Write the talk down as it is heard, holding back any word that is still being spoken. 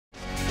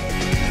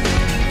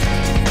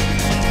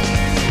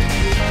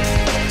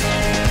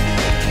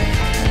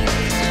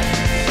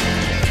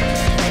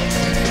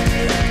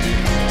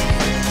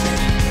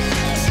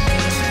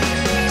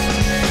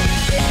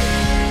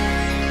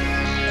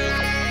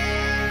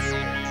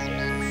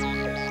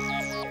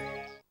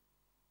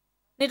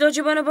নিজৰ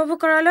জীৱন উপভোগ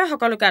কৰালৈ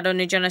সকলোকে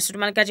আদৰণি জনাইছোঁ।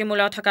 তোমালোকে আজি মোৰ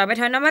লগত থকাৰ বাবে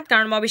ধন্যবাদ,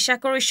 কাৰণ মই বিশ্বাস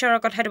কৰোঁ ঈশ্বৰৰ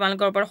কথাই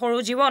তোমালোকৰ ওপৰত সৰু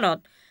জীৱনত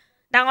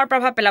ডাঙৰ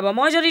প্ৰভাৱ পেলাব।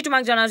 মই যদি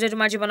তোমাক জনাওঁ যে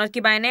তোমাৰ জীৱনত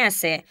কিবা এনে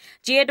আছে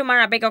যিয়ে তোমাৰ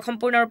আৱেগক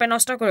সম্পূৰ্ণৰূপে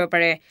নষ্ট কৰিব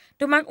পাৰে,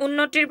 তোমাক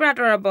উন্নতিৰ পৰা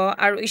আঁতৰাব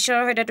আৰু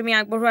ঈশ্বৰৰ সৈতে তুমি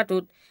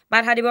আগবঢ়োৱাটোত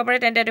বাধা দিব পাৰে,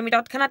 তেন্তে তুমি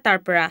তৎক্ষণাৎ তাৰ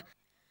পৰা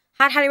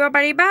হাত সাৰিব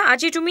পাৰিবা।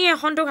 আজি তুমি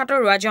এখনটো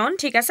আঁতৰোৱা জন,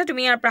 ঠিক আছে,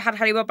 তুমি ইয়াৰ পৰা হাত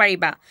সাৰিব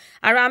পাৰিবা।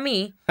 আৰু আমি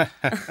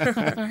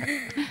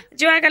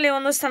যোৱাকালি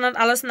অনুষ্ঠানত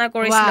আলোচনা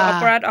কৰিছিলোঁ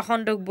অপৰাধ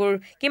অসন্তোষবোৰ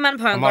কিমান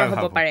ভয়ংকৰ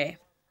হ'ব পাৰে।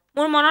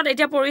 মোৰ মনত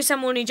এতিয়া পৰিছে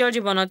মোৰ নিজৰ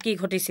জীৱনত কি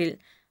ঘটিছিল।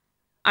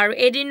 আৰু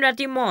এদিন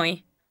ৰাতি মই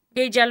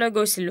গীৰ্জালৈ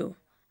গৈছিলোঁ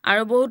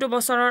আৰু বহুতো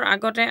বছৰৰ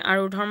আগতে,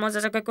 আৰু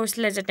ধৰ্মযাজকে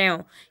কৈছিলে যে তেওঁ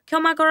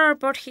ক্ষমা কৰাৰ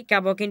ওপৰত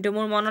শিকাব, কিন্তু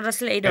মোৰ মনত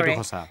আছিল এইদৰে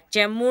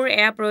যে মোৰ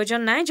এয়া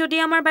প্ৰয়োজন নাই যদি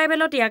আমাৰ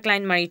বাইবেলত ইয়াক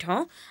লাইন মাৰি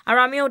থওঁ আৰু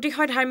আমি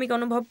অতিশয় ধাৰ্মিক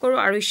অনুভৱ কৰোঁ।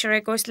 আৰু ঈশ্বৰে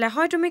কৈছিলে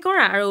হয় তুমি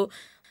কৰা, আৰু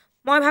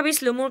মই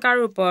ভাবিছিলোঁ মোৰ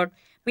কাৰো ওপৰত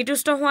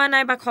বিতুষ্ট হোৱা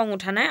নাই বা খং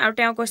উঠা নাই, আৰু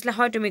তেওঁ কৈছিলে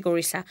হয় তুমি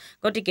কৰিছা।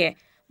 গতিকে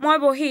মই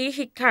বহি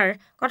শিক্ষাৰ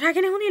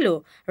কথাখিনি শুনিলোঁ।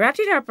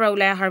 ৰাতি তাৰ পৰা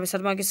ওলাই অহাৰ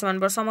পিছত মই কিছুমান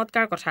বৰ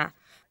চমৎকাৰ কথা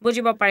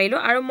বুজিব পাৰিলোঁ,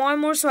 আৰু মই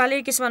মোৰ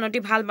ছোৱালীৰ কিছুমান অতি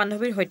ভাল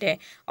বান্ধৱীৰ সৈতে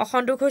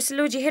অসন্তোষ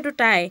হৈছিলোঁ, যিহেতু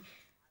তাই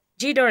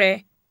যিদৰে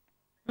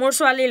মোৰ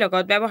ছোৱালীৰ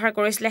লগত ব্যৱহাৰ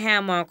কৰিছিলে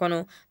সেয়া মই অকণো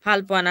ভাল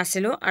পোৱা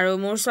নাছিলোঁ, আৰু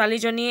মোৰ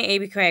ছোৱালীজনীয়ে এই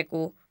বিষয়ে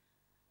একো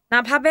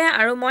নাভাবে,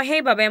 আৰু মই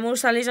সেইবাবে মোৰ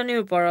ছোৱালীজনীৰ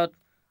ওপৰত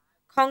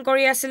খং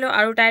কৰি আছিলোঁ,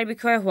 আৰু তাইৰ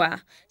বিষয়ে হোৱা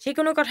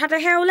যিকোনো কথাতে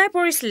সেয়া ওলাই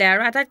পৰিছিলে।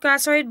 আৰু আটাইতকৈ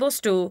আচৰিত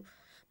বস্তু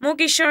মোক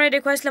ঈশ্বৰে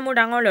দেখুৱাইছিলে মোৰ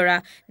ডাঙৰ ল'ৰা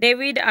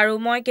ডেভিড, আৰু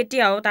মই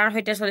কেতিয়াও তাৰ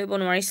সৈতে চলিব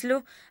নোৱাৰিছিলোঁ।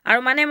 আৰু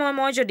মানে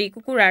মই যদি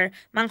কুকুৰাৰ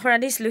মাংস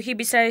ৰান্ধিছিলোঁ সি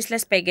বিচাৰিছিলে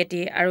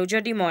স্পেগেটি, আৰু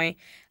যদি মই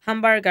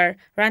হামবাৰ্গাৰ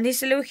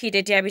ৰান্ধিছিলোঁ সি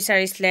তেতিয়া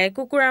বিচাৰিছিলে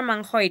কুকুৰাৰ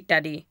মাংস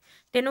ইত্যাদি।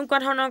 তেনেকুৱা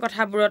ধৰণৰ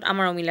কথাবোৰত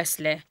আমাৰ অমিল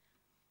আছিলে,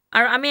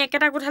 আৰু আমি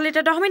একেটা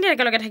কোঠালিতে 10 মিনিট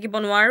একেলগে থাকিব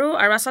নোৱাৰোঁ।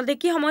 আৰু আচলতে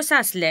কি সমস্যা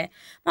আছিলে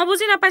মই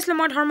বুজি নাপাইছিলোঁ।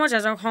 মই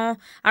ধৰ্মযাজক হওঁ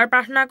আৰু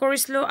প্ৰাৰ্থনা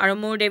কৰিছিলোঁ, আৰু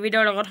মোৰ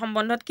ডেভিডৰ লগত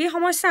সম্বন্ধত কি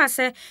সমস্যা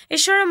আছে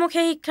ঈশ্বৰে মোক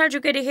সেই শিক্ষাৰ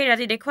যোগেদি সেই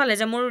ৰাতি দেখুৱালে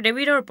যে মোৰ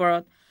ডেভিডৰ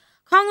ওপৰত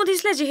খং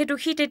উঠিছিলে, যিহেতু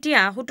সি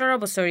তেতিয়া 17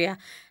 বছৰীয়া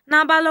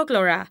নাবালক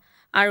ল'ৰা,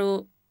 আৰু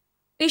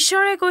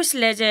ঈশ্বৰে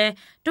কৈছিলে যে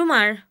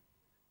তোমাৰ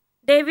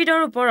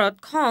ডেভিডৰ ওপৰত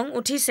খং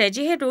উঠিছে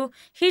যিহেতু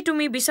সি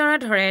তুমি বিচৰা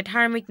ধৰে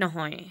ধাৰ্মিক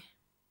নহয়।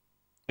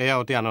 এয়া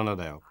অতি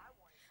আনন্দদায়ক।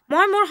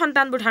 মই মোৰ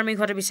সন্তানবোৰ ধাৰ্মিক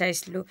হোৱাটো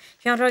বিচাৰিছিলোঁ।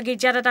 সিহঁতৰ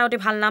গীৰ্জাত এটা অতি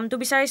ভাল নামটো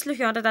বিচাৰিছিলোঁ,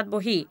 সিহঁতে তাত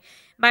বহি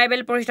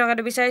বাইবেল পঢ়ি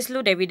থকাটো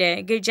বিচাৰিছিলোঁ। ডেভিডে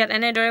গীৰ্জাত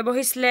এনেদৰে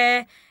বহিছিলে,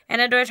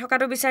 এনেদৰে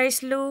থকাটো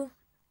বিচাৰিছিলোঁ।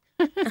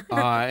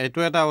 এইটো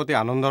এটা অতি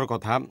আনন্দৰ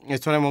কথা।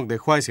 ঈশ্বৰে মোক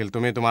দেখুৱাইছিল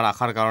তুমি তোমাৰ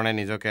আশাৰ কাৰণে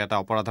নিজকে এটা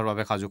অপৰাধৰ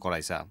বাবে সাজু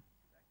কৰাইছা।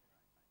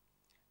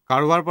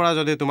 কাৰোবাৰ পৰা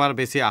যদি তোমাৰ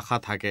বেছি আশা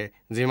থাকে,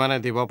 যিমানে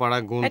দিব পৰা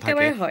গুণ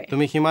থাকে,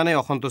 তুমি সিমানেই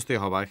অসন্তুষ্টি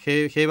হ'বা।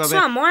 সেইবাবে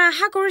মই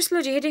আশা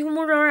কৰিছিলোঁ যিহেতু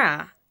মোৰ ল'ৰা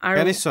আৰু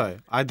নিশ্চয়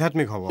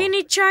আধ্যাত্মিক হ'ব, সি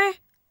নিশ্চয়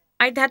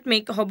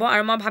আধ্যাত্মিক হ'ব,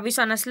 আৰু মই ভাবি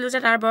চোৱা নাছিলোঁ যে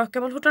তাৰ বয়স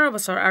কেৱল 17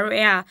 বছৰ। আৰু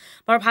এয়া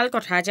বৰ ভাল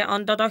কথা যে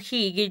অন্ততঃ সি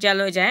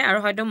গীৰ্জালৈ যায়, আৰু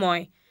হয়তো মই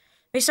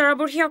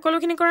বিচৰাবোৰ সি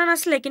সকলোখিনি কৰা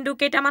নাছিলে, কিন্তু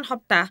কেইটামান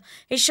সপ্তাহ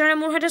ঈশ্বৰে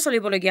মোৰ সৈতে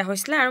চলিবলগীয়া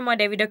হৈছিলে, আৰু মই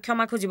ডেভিডক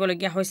ক্ষমা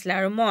খুজিবলগীয়া হৈছিলে,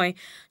 আৰু মই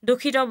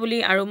দুখিত বুলি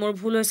আৰু মোৰ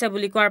ভুল হৈছে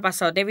বুলি কোৱাৰ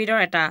পাছত ডেভিডৰ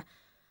এটা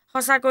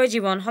সঁচাকৈ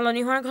জীৱন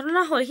সলনি হোৱাৰ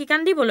ঘটনা হ'ল। সি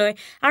কান্দিবলৈ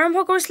আৰম্ভ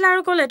কৰিছিলে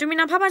আৰু ক'লে তুমি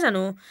নাভাবা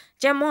জানো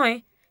যে মই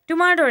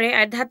তোমাৰ দৰে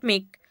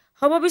আধ্যাত্মিক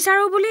হ'ব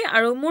বিচাৰোঁ বুলি,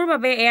 আৰু মোৰ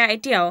বাবে এয়া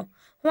এতিয়াও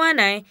হোৱা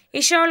নাই।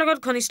 ঈশ্বৰৰ লগত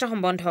ঘনিষ্ঠ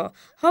সম্বন্ধ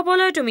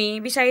হ'বলৈ তুমি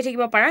বিচাৰি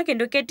থাকিব পাৰা,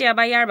 কিন্তু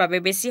কেতিয়াবা ইয়াৰ বাবে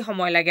বেছি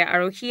সময় লাগে,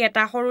 আৰু সি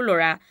এটা সৰু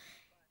ল'ৰা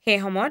সেই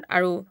সময়ত,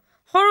 আৰু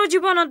সৰু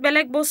জীৱনত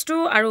বেলেগ বস্তু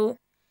আৰু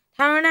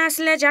ধাৰণা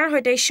আছিলে যাৰ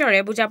সৈতে ঈশ্বৰে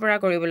বুজা পৰা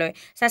কৰিবলৈ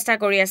চেষ্টা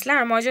কৰি আছিলে।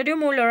 আৰু মই যদিও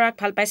মোৰ ল'ৰাক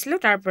ভাল পাইছিলোঁ,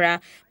 তাৰ পৰা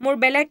মোৰ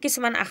বেলেগ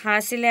কিছুমান আশা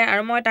আছিলে,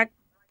 আৰু মই তাক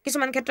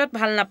কিছুমান ক্ষেত্ৰত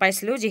ভাল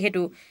নাপাইছিলোঁ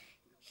যিহেতু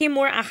সি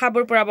মোৰ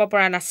আশাবোৰ পূৰাব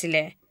পৰা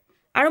নাছিলে।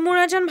 আৰু মোৰ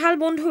এজন ভাল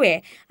বন্ধুৱে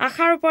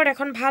আশাৰ ওপৰত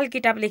এখন ভাল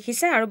কিতাপ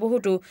লিখিছে, আৰু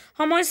বহুতো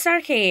সমস্যাৰ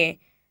সেয়ে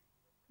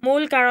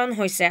মূল কাৰণ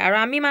হৈছে, আৰু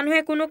আমি মানুহে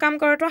কোনো কাম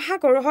কৰাটো আশা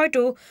কৰোঁ,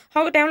 হয়তো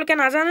তেওঁলোকে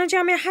নাজানে যে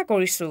আমি আশা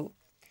কৰিছোঁ,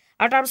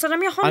 আৰু তাৰপিছত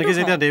আমি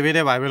যেতিয়া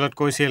ডেভিডে বাইবেলত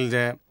কৈছিল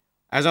যে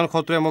এজন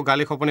শত্ৰুৱে মোক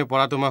গালি খপনি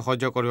পৰাটো মই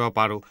সহ্য কৰিব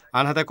পাৰোঁ,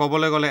 আনহাতে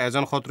ক'বলৈ গ'লে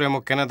এজন শত্ৰুৱে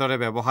মোক কেনেদৰে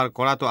ব্যৱহাৰ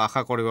কৰাটো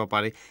আশা কৰিব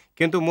পাৰি,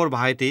 কিন্তু মোৰ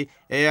ভাইটি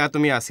এয়া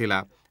তুমি আছিলা,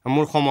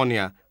 মোৰ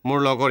সমনীয়া, মোৰ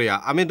লগৰীয়া,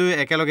 আমি দুই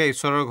একেলগে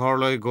ঈশ্বৰৰ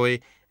ঘৰলৈ গৈ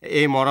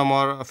এই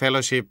মৰমৰ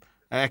ফেলোশ্বিপ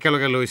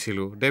একেলগে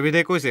লৈছিলোঁ।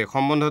 ডেভিডে কৈছে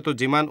সম্বন্ধটো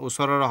যিমান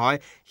ওচৰৰ হয়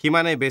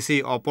সিমানেই বেছি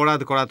অপৰাধ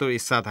কৰাটোৰ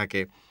ইচ্ছা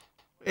থাকে।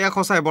 এয়া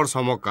সঁচাই বৰ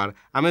চমৎকাৰ।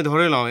 আমি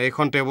ধৰি লওঁ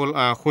এইখন টেবুল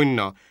শূন্য।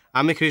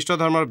 আমি খ্ৰীষ্ট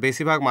ধৰ্মৰ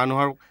বেছিভাগ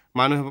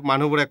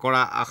মানুহবোৰে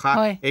কৰা আশা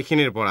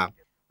এইখিনিৰ পৰা,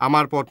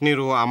 আমাৰ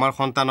পত্নীৰো, আমাৰ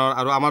সন্তানৰ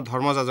আৰু আমাৰ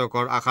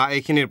ধৰ্মযাজকৰ আশা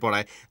এইখিনিৰ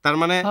পৰাই।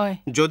 তাৰমানে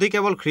যদি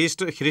কেৱল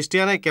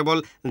খ্ৰীষ্টিয়ানে কেৱল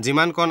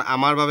যিমানকণ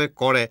আমাৰ বাবে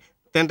কৰে,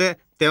 তেন্তে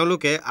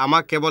তেওঁলোকে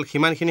আমাক কেৱল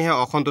সিমানখিনিহে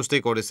অসন্তুষ্টি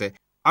কৰিছে।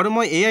 আৰু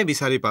মই এয়াই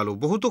বিচাৰি পালোঁ,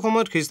 বহুতো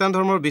সময়ত খ্ৰীষ্টান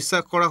ধৰ্মৰ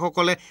বিশ্বাস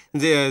কৰাসকলে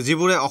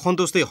যিবোৰে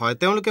অসন্তুষ্টি হয়,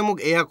 তেওঁলোকে মোক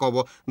এয়া ক'ব,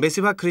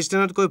 বেছিভাগ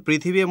খ্ৰীষ্টানতকৈ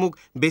পৃথিৱীয়ে মোক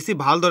বেছি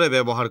ভালদৰে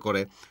ব্যৱহাৰ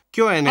কৰে।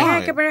 কিয় এনে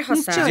হয়?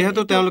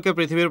 যিহেতু তেওঁলোকে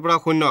পৃথিৱীৰ পৰা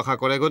শূন্য আশা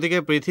কৰে, গতিকে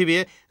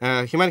পৃথিৱীয়ে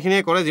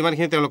সিমানখিনিয়ে কৰে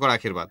যিমানখিনি তেওঁলোকৰ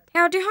আশীৰ্বাদ।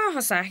 সেয়া অতিশয়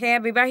সঁচা। সেয়া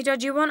বিবাহিত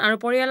জীৱন আৰু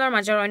পৰিয়ালৰ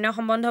মাজৰ অন্য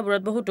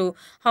সম্বন্ধবোৰত বহুতো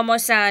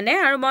সমস্যা আনে,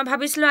 আৰু মই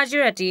ভাবিছিলোঁ আজি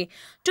ৰাতি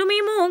তুমি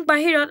মোক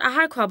বাহিৰত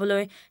আহাৰ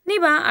খুৱাবলৈ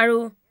নিবা, আৰু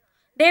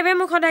দেৱে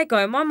মোক সদায়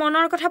কয় মই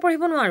মনৰ কথা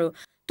পঢ়িব নোৱাৰো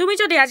তুমি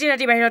যদি আজি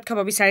ৰাতি বাহিৰত খাব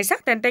বিচাৰিছা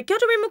তেন্তে কিয়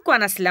তুমি মোক কোৱা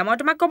নাছিলা মই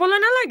তোমাক ক'বলৈ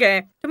নালাগে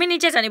তুমি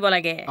নিজে জানিব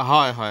লাগে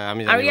হয় হয়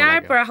আমি জানিব লাগে আৰু ইয়াৰ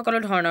পৰা সকলো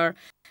ধৰণৰ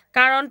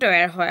কাৰণ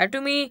তৈয়াৰ হয় আৰু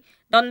তুমি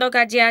দণ্ড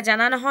কাজিয়া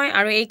জানা নহয়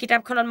আৰু এই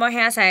কিতাপখনত মই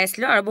হেয়া চাই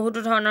আছিলো আৰু বহুতো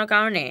ধৰণৰ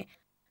কাৰণে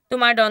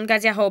তোমাৰ দণ্ড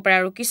কাজিয়া হ'ব পাৰে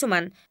আৰু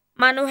কিছুমান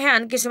মানুহে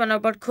আন কিছুমানৰ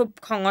ওপৰত খুব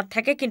খঙত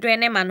থাকে কিন্তু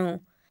এনে মানুহ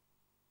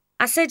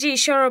আছে যি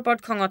ঈশ্বৰৰ ওপৰত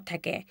খঙত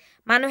থাকে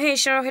মানুহে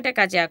ঈশ্বৰৰ সৈতে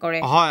কাজিয়া কৰে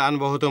হয় আন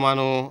বহুতো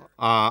মানুহ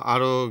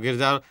আৰু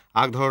গীৰ্জাৰ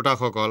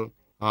আগধৰোতাসকল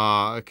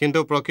কিন্তু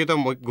প্ৰকৃত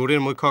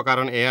গুৰিৰ মুখ্য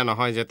কাৰণ এয়া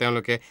নহয় যে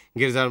তেওঁলোকে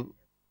গীৰ্জাৰ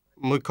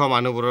মুখ্য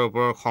মানুহবোৰৰ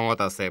ওপৰত খঙত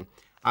আছে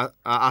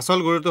আচল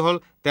গুৰুটো হ'ল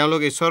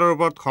তেওঁলোক ঈশ্বৰৰ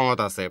ওপৰত খঙত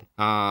আছে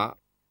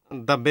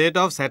দ্য বেট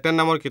অফ ছেটেন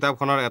নামৰ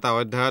কিতাপখনৰ এটা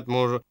অধ্যায়ত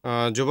মোৰ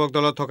যুৱক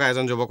দলত থকা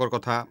এজন যুৱকৰ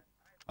কথা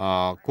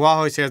কোৱা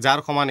হৈছে যাৰ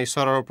সমান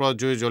ঈশ্বৰৰ ওপৰত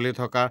জুই জ্বলি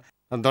থকাৰ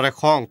দৰে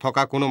খং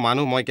থকা কোনো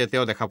মানুহ মই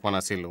কেতিয়াও দেখা পোৱা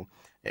নাছিলোঁ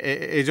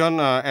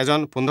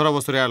এজন 15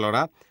 বছৰীয়া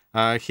ল'ৰা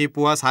সি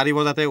পুৱা 4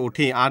 বজাতে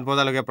উঠি 8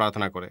 বজালৈকে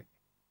প্ৰাৰ্থনা কৰে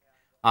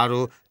আৰু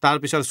তাৰ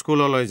পিছত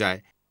স্কুললৈ যায়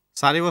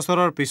 4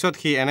 বছৰৰ পিছত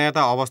সি এনে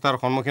এটা অৱস্থাৰ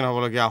সন্মুখীন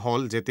হ'বলগীয়া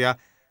হ'ল যেতিয়া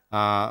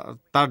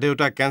তাৰ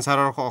দেউতাক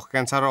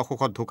কেঞ্চাৰৰ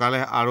অসুখত ঢুকালে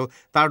আৰু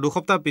তাৰ 2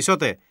 সপ্তাহ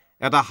পিছতে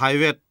এটা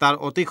হাইৱেত তাৰ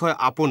অতিশয়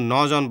আপোন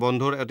 9জন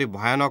বন্ধুৰ অতি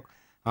ভয়ানক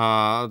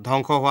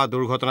ধ্বংস হোৱা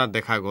দুৰ্ঘটনাত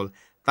দেখা গ'ল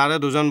তাৰে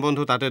 2জন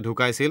বন্ধু তাতে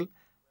ঢুকাইছিল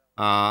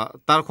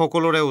তাৰ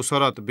সকলোৰে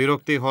ওচৰত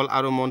বিৰক্তি হ'ল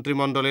আৰু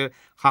মন্ত্ৰীমণ্ডলীৰ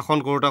শাসন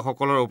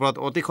কৰোঁতাসকলৰ ওপৰত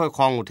অতিশয়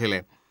খং উঠিলে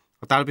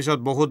তাৰপিছত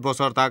বহুত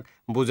বছৰ তাক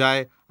বুজাই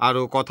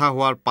আৰু কথা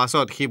হোৱাৰ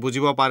পাছত সি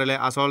বুজিব পাৰিলে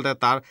আচলতে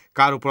তাৰ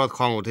কাৰ ওপৰত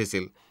খং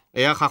উঠিছিল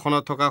এয়া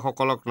শাসনত থকা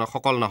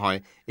সকল নহয়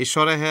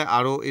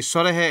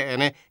ঈশ্বৰেহে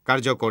এনে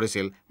কাৰ্য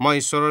কৰিছিল মই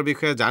ঈশ্বৰৰ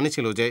বিষয়ে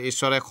জানিছিলোঁ যে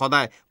ঈশ্বৰে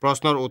সদায়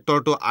প্ৰশ্নৰ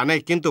উত্তৰটো আনে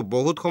কিন্তু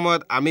বহুত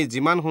সময়ত আমি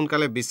যিমান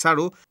সোনকালে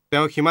বিচাৰো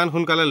তেওঁ সিমান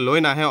সোনকালে লৈ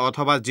নাহে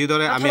অথবা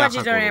যিদৰে আমি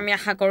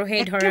আশা কৰোঁ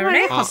সেই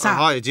ধৰণে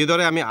হয়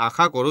যিদৰে আমি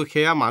আশা কৰোঁ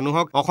সেয়া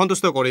মানুহক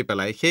অসন্তুষ্ট কৰি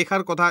পেলাই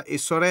সেইষাৰ কথা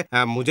ঈশ্বৰে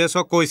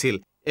মোজেছক কৈছিল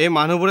এই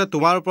মানুহবোৰে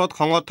তোমাৰ ওপৰত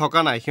খঙত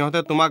থকা নাই সিহঁতে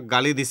তোমাক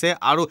গালি দিছে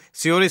আৰু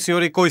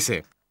চিঞৰি কৈছে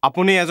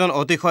আপুনি এজন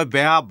অতিশয়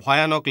বেয়া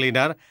ভয়ানক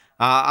লিডাৰ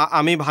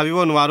আমি ভাবিব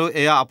নোৱাৰো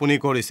এয়া আপুনি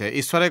কৰিছে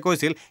ঈশ্বৰে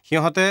কৈছিল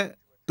সিহঁতে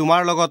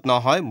তোমাৰ লগত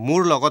নহয়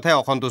মোৰ লগতহে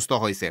অসন্তুষ্ট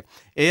হৈছে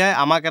এয়াই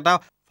আমাক এটা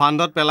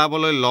ফান্দত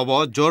পেলাবলৈ ল'ব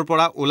য'ৰ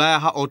পৰা ওলাই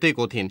অহা অতি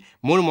কঠিন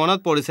মোৰ মনত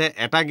পৰিছে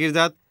এটা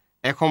গীৰ্জাত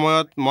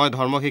এসময়ত মই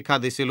ধৰ্ম শিক্ষা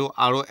দিছিলোঁ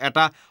আৰু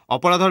এটা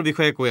অপৰাধৰ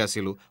বিষয়ে কৈ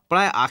আছিলোঁ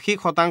প্ৰায়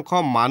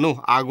 80% মানুহ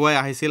আগুৱাই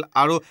আহিছিল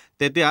আৰু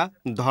তেতিয়া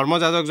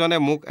ধৰ্মযাজকজনে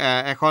মোক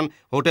এখন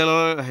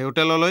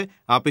হোটেললৈ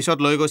পিছত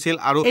লৈ গৈছিল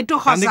আৰু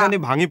কান্দি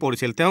ভাঙি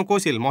পৰিছিল তেওঁ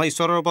কৈছিল মই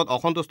ঈশ্বৰৰ ওপৰত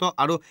অসন্তুষ্ট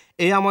আৰু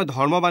এয়া মই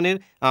ধৰ্মবাণীৰ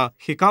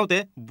শিকাওঁতে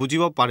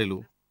বুজিব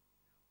পাৰিলোঁ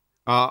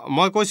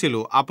মই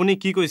কৈছিলোঁ আপুনি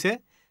কি কৈছে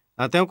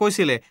তেওঁ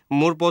কৈছিলে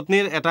মোৰ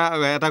পত্নীৰ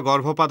এটা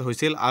গৰ্ভপাত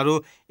হৈছিল আৰু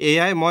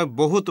এয়াই মই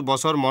বহুত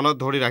বছৰ মনত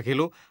ধৰি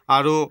ৰাখিলোঁ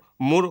আৰু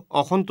মোৰ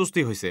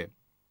অসন্তুষ্টি হৈছে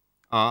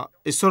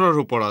ঈশ্বৰৰ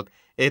ওপৰত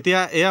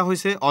এতিয়া এয়া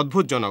হৈছে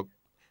অদ্ভুতজনক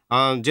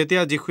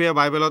যেতিয়া যীশুৱে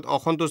বাইবেলত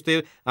অসন্তুষ্টিৰ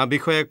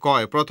বিষয়ে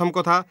কয় প্ৰথম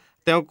কথা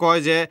তেওঁ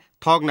কয় যে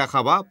ঠগ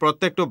নাখাবা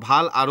প্ৰত্যেকটো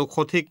ভাল আৰু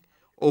সঠিক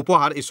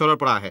উপহাৰ ঈশ্বৰৰ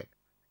পৰা আহে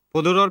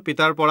পদুৰৰ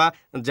পিতাৰ পৰা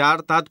যাৰ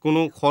তাত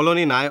কোনো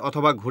সলনি নাই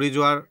অথবা ঘূৰি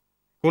যোৱাৰ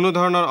কোনো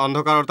ধৰণৰ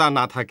অন্ধকাৰতা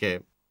নাথাকে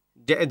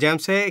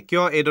জেমছে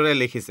কিয় এইদৰে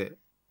লিখিছে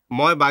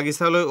মই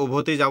বাগিচালৈ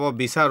উভতি যাব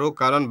বিচাৰোঁ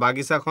কাৰণ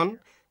বাগিচাখন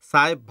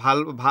চাই ভাল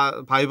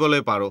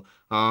ভাবিবলৈ পাৰোঁ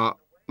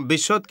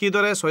বিশ্বত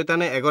কিদৰে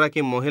শয়তানে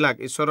এগৰাকী মহিলাক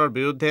ঈশ্বৰৰ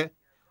বিৰুদ্ধে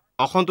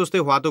অসন্তুষ্টি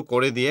হোৱাটো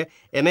কৰি দিয়ে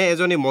এনে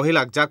এজনী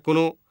মহিলাক যাক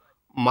কোনো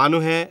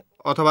মানুহে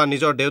অথবা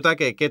নিজৰ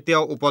দেউতাকে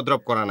কেতিয়াও উপদ্ৰৱ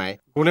কৰা নাই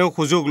কোনেও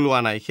সুযোগ লোৱা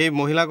নাই সেই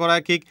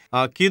মহিলাগৰাকীক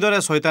কিদৰে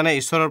শয়তানে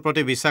ঈশ্বৰৰ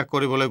প্ৰতি বিশ্বাস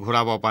কৰিবলৈ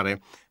ঘূৰাব পাৰে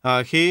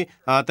সি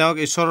তেওঁক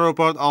ঈশ্বৰৰ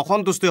ওপৰত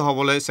অসন্তুষ্টি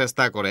হ'বলৈ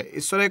চেষ্টা কৰে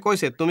ঈশ্বৰে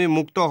কৈছে তুমি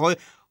মুক্ত হৈ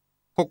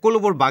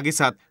সকলোবোৰ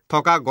বাগিচাত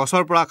থকা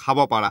গছৰ পৰা খাব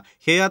পাৰা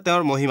সেয়া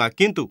তেওঁৰ মহিমা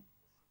কিন্তু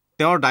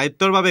তেওঁৰ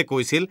দায়িত্বৰ বাবে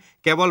কৈছিল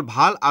কেৱল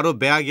ভাল আৰু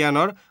বেয়া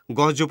জ্ঞানৰ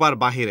গছজোপাৰ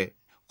বাহিৰে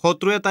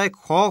শত্ৰুৱে তাইক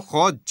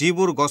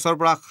যিবোৰ গছৰ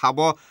পৰা খাব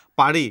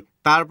পাৰি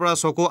তাৰ পৰা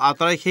চকু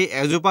আঁতৰাই সেই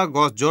এজোপা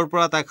গছ য'ৰ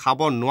পৰা তাই খাব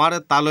নোৱাৰে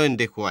তালৈ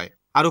দেখুৱায়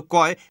আৰু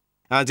কয়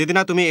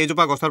যিদিনা তুমি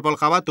এইজোপা গছৰ ফল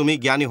খাবা তুমি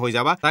জ্ঞানী হৈ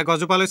যাবা তাই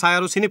গছজোপালৈ চাই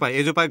আৰু চিনি পায়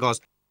এইজোপাই গছ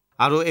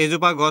আৰু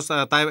এইজোপা গছ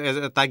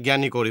তাইক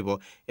জ্ঞানী কৰিব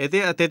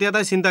তেতিয়া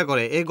তাই চিন্তা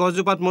কৰে এই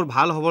গছজোপাত মোৰ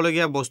ভাল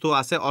হ'বলগীয়া বস্তু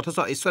আছে অথচ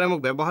ঈশ্বৰে মোক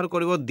ব্যৱহাৰ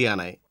কৰিব দিয়া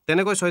নাই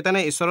তেনেকৈ শয়তানে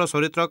ঈশ্বৰৰ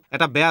চৰিত্ৰক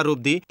এটা বেয়া ৰূপ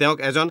দি তেওঁক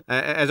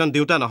এজন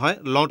দেউতা নহয়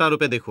লওঁতা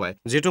ৰূপে দেখুৱায়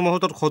যিটো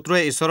মুহূৰ্তত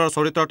শত্ৰুৱে ঈশ্বৰৰ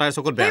চৰিত্ৰ তাইৰ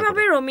চকুত বেয়া কৰে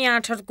সেইবাবে ৰোমিয়া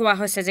 8ত কোৱা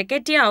হৈছে যে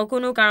কেতিয়াও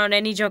কোনো কাৰণে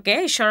নিজকে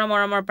ঈশ্বৰৰ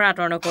মৰমৰ পৰা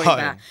আঁতৰ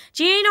নকৰিবা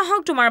যিয়েই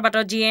নহওক তোমাৰ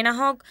বাটত যিয়েই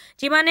নহওক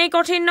যিমানেই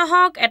কঠিন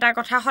নহওক এটা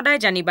কথা সদায়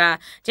জানিবা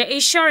যে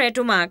ঈশ্বৰে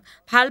তোমাক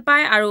ভাল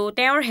পায় আৰু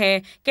তেওঁৰহে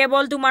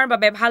কেৱল তোমাৰ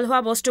বাবে ভাল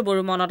হোৱা বস্তুবোৰ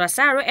মনত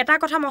আছে আৰু এটা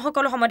কথা মই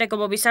সকলো সময়তে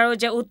ক'ব বিচাৰোঁ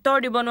যে উত্তৰ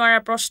দিব নোৱাৰা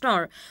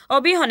প্ৰশ্নৰ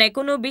অবিহনে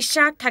কোনো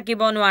বিশ্বাস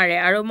থাকিব নোৱাৰে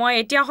আৰু মই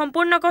এতিয়া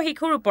সম্পূৰ্ণকৈ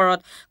শিশুৰ ওপৰত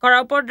কৰা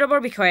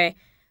উপদ্ৰৱৰ বিষয়ে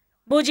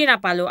বুজি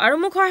নাপালোঁ আৰু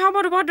মোক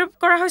শৈশৱত উপদ্ৰৱ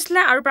কৰা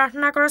হৈছিলে আৰু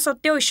প্ৰাৰ্থনা কৰা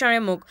সত্ত্বেও ঈশ্বৰে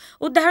মোক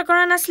উদ্ধাৰ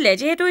কৰা নাছিলে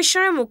যিহেতু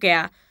ঈশ্বৰে মোক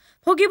এয়া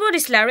ভুগিব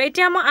দিছিলে আৰু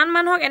এতিয়া মই আন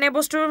মানুহক এনে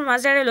বস্তুৰ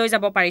মাজেৰে লৈ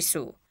যাব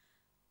পাৰিছোঁ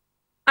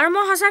আৰু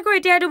মই সঁচাকৈ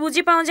এতিয়া এইটো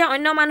বুজি পাওঁ যে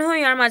অন্য মানুহো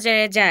ইয়াৰ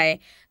মাজেৰে যায়,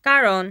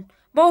 কাৰণ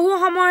বহু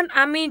সময়ত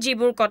আমি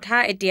যিবোৰ কথা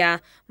এতিয়া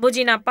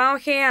বুজি নাপাওঁ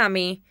সেয়া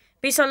আমি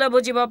পিছলৈ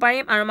বুজিব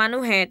পাৰিম, আৰু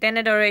মানুহে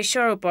তেনেদৰে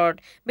ঈশ্বৰৰ ওপৰত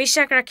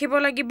বিশ্বাস ৰাখিব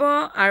লাগিব,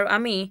 আৰু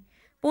আমি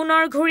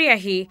পুনৰ ঘূৰি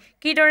আহি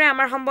কিদৰে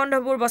আমাৰ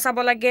সম্বন্ধবোৰ বচাব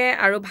লাগে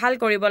আৰু ভাল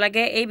কৰিব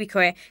লাগে এই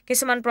বিষয়ে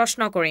কিছুমান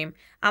প্ৰশ্ন কৰিম।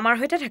 আমাৰ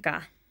সৈতে থাকা।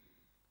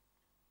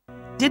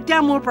 যেতিয়া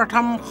মোৰ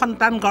প্ৰথম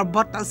সন্তান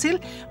গৰ্ভত আছিল,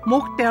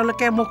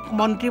 তেওঁলোকে মোক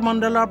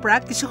মন্ত্ৰীমণ্ডলৰ পৰা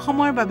কিছু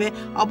সময়ৰ বাবে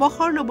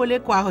অৱসৰ ল'বলৈ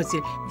কোৱা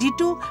হৈছিল,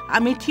 যিটো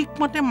আমি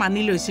ঠিকমতে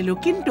মানি লৈছিলোঁ।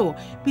 কিন্তু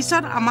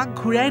পিছত আমাক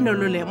ঘূৰাই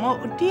নল'লে মই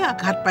অতি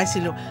আঘাত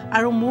পাইছিলোঁ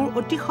আৰু মোৰ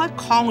অতিশয়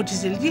খং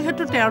উঠিছিল,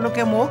 যিহেতু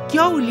তেওঁলোকে মোক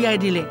কিয় উলিয়াই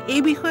দিলে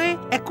এই বিষয়ে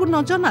একো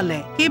নজনালে।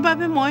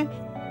 সেইবাবে মই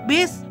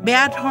বেছ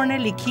বেয়া ধৰণে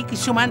লিখি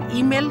কিছুমান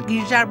ইমেইল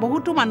গীৰ্জাৰ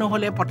বহুতো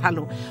মানুহলৈ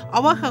পঠালোঁ।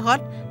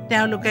 অৱশেষত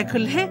তেওঁলোকে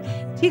ক'লে,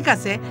 ঠিক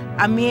আছে,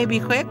 আমি এই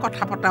বিষয়ে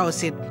কথা পতা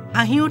উচিত।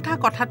 হাঁহি উঠা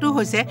কথাটো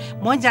হৈছে,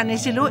 মই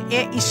জানিছিলোঁ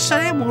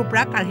ঈশ্বৰে মোৰ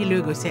পৰা কাঢ়ি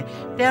লৈ গৈছে,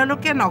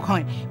 তেওঁলোকে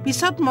নহয়।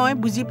 পিছত মই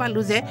বুজি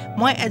পালোঁ যে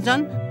মই এজন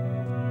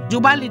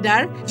যুৱা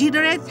লিডাৰ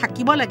যিদৰে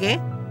থাকিব লাগে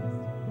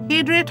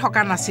সেইদৰে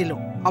থকা নাছিলোঁ।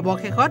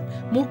 অৱশেষত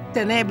মোক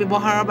তেনে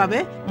ব্যৱহাৰৰ বাবে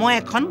মই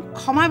এখন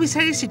ক্ষমা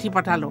বিচাৰি চিঠি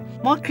পঠালোঁ।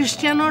 মই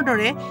খ্ৰীষ্টিয়ানৰ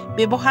দৰে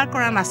ব্যৱহাৰ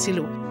কৰা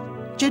নাছিলোঁ,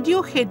 যদিও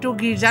সেইটো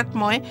গীৰ্জাত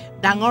মই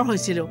ডাঙৰ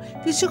হৈছিলোঁ।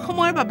 কিছু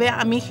সময়ৰ বাবে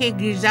আমি সেই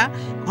গীৰ্জা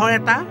ঘৰ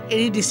এটা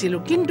এৰি দিছিলোঁ,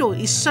 কিন্তু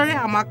ঈশ্বৰে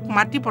আমাক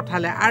মাতি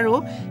পঠালে আৰু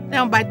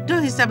তেওঁ বাধ্য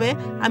হিচাপে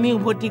আমি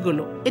উভতি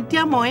গ'লোঁ।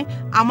 এতিয়া মই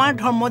আমাৰ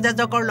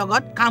ধৰ্মযাজকৰ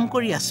লগত কাম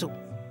কৰি আছোঁ।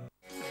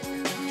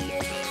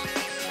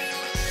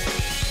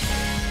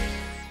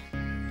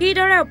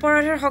 কিদৰে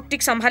অপৰাধৰ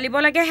শক্তিক চম্ভালিব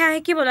লাগে সেয়া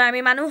শিকিবলৈ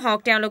আমি মানুহক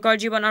তেওঁলোকৰ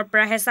জীৱনৰ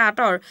পৰা হেঁচা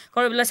আঁতৰ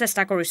কৰিবলৈ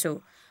চেষ্টা কৰিছোঁ।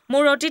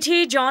 মোৰ অতিথি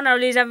জন আৰু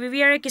লিজা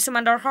বিভিয়াৰে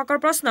কিছুমান দৰ্শকৰ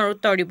প্ৰশ্নৰ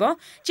উত্তৰ দিব,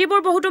 যিবোৰ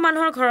বহুতো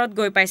মানুহৰ ঘৰত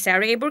গৈ পাইছে,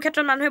 আৰু এইবোৰ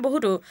ক্ষেত্ৰত মানুহে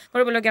বহুতো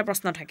কৰিবলগীয়া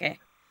প্ৰশ্ন থাকে।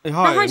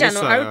 নহয় জানো?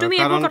 আৰু তুমি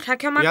এইবোৰ কথা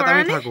ক্ষমা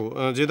কৰানে?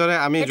 যিদৰে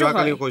আমি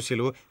যোৱাকালি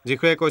কৈছিলোঁ,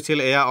 যিষয়ে কৈছিল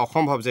এয়া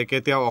অসম্ভৱ যে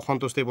কেতিয়াও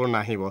অসন্তুষ্টিবোৰ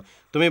নাহিব।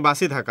 তুমি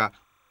বাচি থাকা,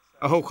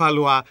 উশাহ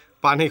লোৱা,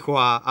 পানী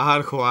খোৱা,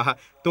 আহাৰ খোৱা,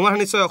 তোমাৰ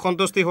নিশ্চয়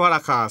অসন্তুষ্টি হোৱাৰ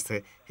আশা আছে।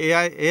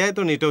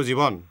 এয়াইতো নিতৌ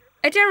জীৱন।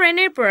 এতিয়া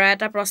ৰেণীৰ পৰা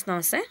এটা প্ৰশ্ন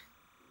আছে।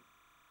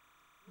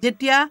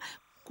 যেতিয়া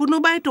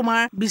কোনোবাই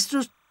তোমাৰ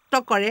বিস্তুত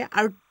কৰে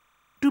আৰু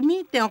তুমি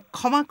তেওঁক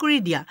ক্ষমা কৰি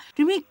দিয়া,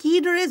 তুমি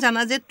কিদৰে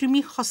জানা যে তুমি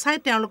সঁচাই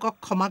তেওঁলোকক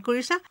ক্ষমা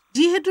কৰিছা,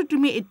 যিহেতু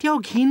তুমি এতিয়াও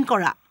ঘৃণ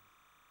কৰা?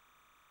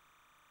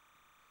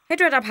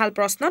 সেইটো এটা ভাল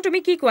প্ৰশ্ন। তুমি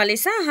কি কোৱা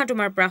লিছা? আহা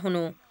তোমাৰ পৰা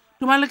শুনো।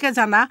 তোমালোকে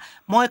জানা,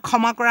 মই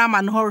ক্ষমা কৰা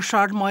মানুহৰ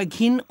ওচৰত মই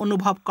ঘৃণ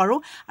অনুভৱ কৰোঁ,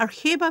 আৰু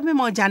সেইবাবে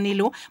মই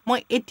জানিলোঁ মই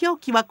এতিয়াও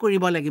কিবা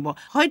কৰিব লাগিব।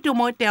 হয়তো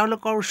মই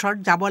তেওঁলোকৰ ওচৰত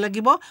যাব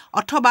লাগিব,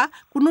 অথবা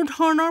কোনো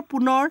ধৰণৰ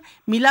পুনৰ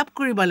মিলাপ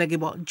কৰিব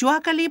লাগিব।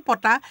 যোৱাকালি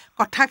পতা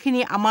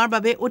কথাখিনি আমাৰ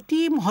বাবে অতি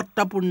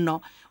মহত্বপূৰ্ণ।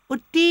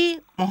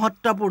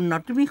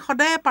 তুমি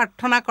সদায়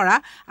প্ৰাৰ্থনা কৰা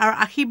আৰু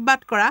আশীৰ্বাদ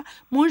কৰা।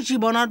 মোৰ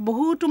জীৱনত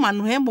বহুতো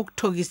মানুহে মোক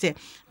ঠগিছে।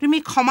 তুমি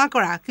ক্ষমা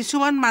কৰা।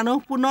 কিছুমান মানুহ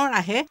পুনৰ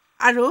আহে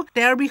আৰু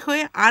তেওঁৰ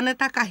বিষয়ে আন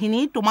এটা কাহিনী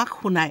তোমাক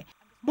শুনায়।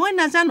 মই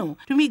নাজানো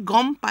তুমি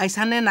গম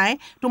পাইছানে নাই,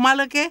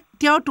 তোমালোকে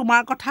তেওঁ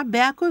তোমাৰ কথা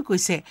বেয়াকৈ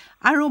কৈছে,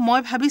 আৰু মই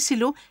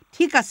ভাবিছিলোঁ,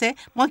 ঠিক আছে,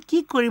 মই কি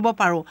কৰিব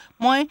পাৰোঁ?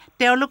 মই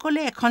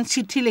তেওঁলোকলৈ এখন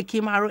চিঠি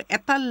লিখিম আৰু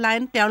এটা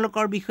লাইন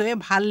তেওঁলোকৰ বিষয়ে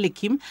ভাল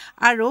লিখিম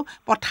আৰু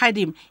পঠাই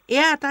দিম।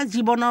 এয়া এটা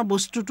জীৱনৰ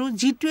বস্তুটো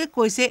যিটোৱে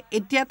কৈছে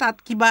এতিয়া তাত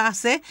কিবা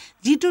আছে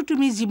যিটো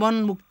তুমি জীৱন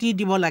মুক্তি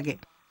দিব লাগে।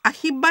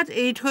 আশীৰ্বাদ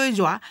এৰি থৈ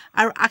যোৱা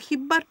আৰু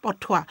আশীৰ্বাদ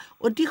পঠোৱা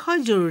অতিশয়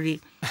জৰুৰী।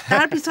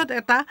 তাৰপিছত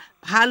এটা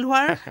ভাল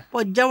হোৱাৰ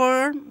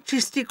পৰ্যাৱৰণ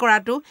সৃষ্টি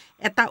কৰাটো,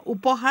 এটা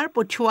উপহাৰ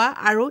পঠিওৱা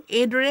আৰু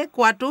এইদৰে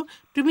কোৱাটো,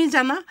 তুমি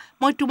জানা,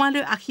 মই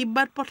তোমালৈ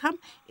আশীৰ্বাদ পঠাম।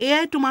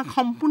 এয়াই তোমাক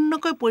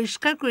সম্পূৰ্ণকৈ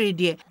পৰিষ্কাৰ কৰি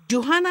দিয়ে।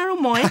 জোহান আৰু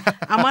মই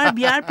আমাৰ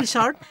বিয়াৰ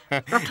পিছত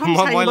প্ৰথম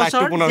 4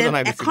 বছৰ যেন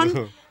এখন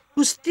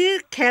কুস্তিৰ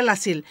খেল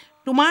আছিল।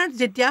 তোমাৰ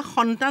যেতিয়া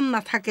সন্তান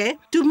নাথাকে,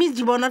 তুমি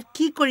জীৱনত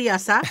কি কৰি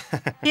আছা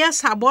সেয়া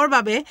চাবৰ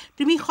বাবে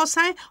তুমি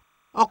সঁচাই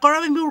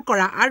অকৰামীবোৰ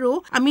কৰা, আৰু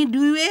আমি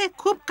দুয়োৱে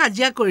খুব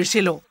কাজিয়া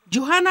কৰিছিলোঁ।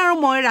 জোহান আৰু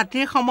মই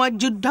ৰাতিৰ সময়ত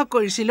যুদ্ধ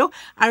কৰিছিলোঁ,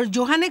 আৰু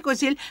জোহানে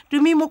কৈছিল,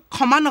 তুমি মোক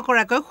ক্ষমা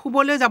নকৰাকৈ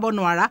শুবলৈ যাব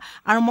নোৱাৰা,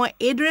 আৰু মই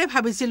এইদৰে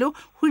ভাবিছিলোঁ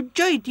সূৰ্য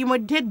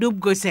ইতিমধ্যে ডুব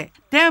গৈছে।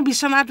 তেওঁ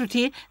বিচনাত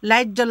উঠি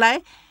লাইট জ্বলাই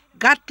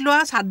গাত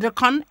লোৱা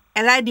চাদৰখন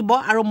এৰাই দিব,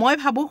 আৰু মই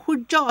ভাবোঁ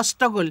সূৰ্য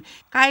অস্ত গ'ল,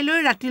 কাইলৈ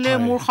ৰাতিলৈ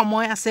মোৰ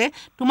সময় আছে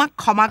তোমাক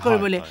ক্ষমা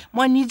কৰিবলৈ।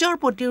 মই নিজৰ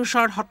পতিৰ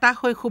ওচৰত হতাশ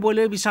হৈ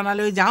শুবলৈ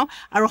বিচনালৈ যাওঁ,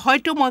 আৰু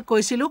হয়তো মই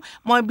কৈছিলোঁ,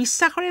 মই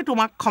বিশ্বাসৰে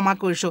তোমাক ক্ষমা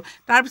কৰিছোঁ।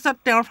 তাৰপিছত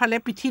তেওঁৰ ফালে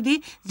পিঠি দি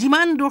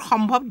যিমান দূৰ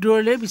সম্ভৱ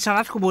দূৰলৈ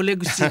বিচনাত শুবলৈ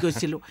গুচি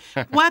গৈছিলোঁ।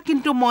 পুৱা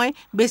কিন্তু মই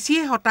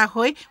বেছিয়ে হতাশ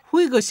হৈ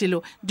শুই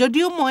গৈছিলোঁ,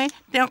 যদিও মই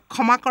তেওঁক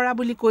ক্ষমা কৰা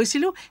বুলি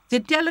কৈছিলোঁ,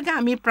 যেতিয়ালৈকে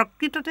আমি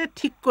প্ৰকৃততে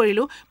ঠিক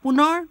কৰিলোঁ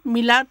পুনৰ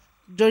মিলাৰ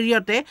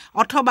জৰিয়তে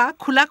অথবা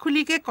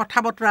খোলাখুলিকৈ কথা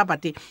বতৰা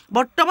পাতি।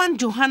 বৰ্তমান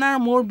জোহান আৰু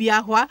মোৰ বিয়া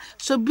হোৱা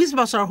 24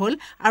 বছৰ হ'ল,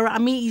 আৰু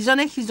আমি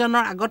ইজনে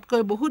সিজনৰ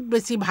আগতকৈ বহুত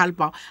বেছি ভাল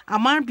পাওঁ।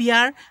 আমাৰ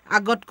বিয়াৰ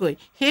আগতকৈ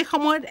সেই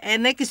সময়ত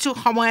এনে কিছু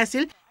সময়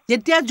আছিল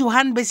যেতিয়া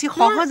জোহান বেছি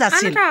সহজ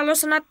আছিল। এটা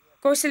আলোচনাত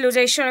কৈছিলোঁ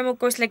যে ঈশ্বৰে মোক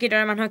কৈছিলে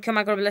কিদৰে মানুহক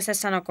ক্ষমা কৰিবলৈ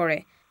চেষ্টা নকৰে।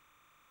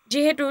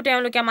 যিহেতু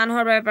তেওঁলোকে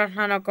মানুহৰ বাবে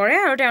প্ৰাৰ্থনা নকৰে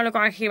আৰু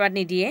তেওঁলোকক আশীৰ্বাদ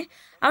নিদিয়ে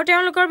আৰু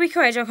তেওঁলোকৰ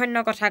বিষয়ে জঘন্য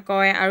কথা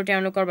কয় আৰু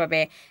তেওঁলোকৰ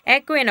বাবে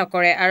একোৱে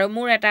নকৰে আৰু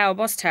মোৰ এটা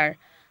অৱস্থাৰ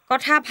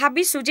কথা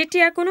ভাবিছোঁ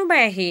যেতিয়া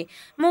কোনোবাই আহি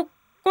মোক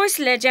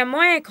কৈছিলে যে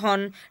মই এখন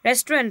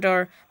ৰেষ্টুৰেণ্টৰ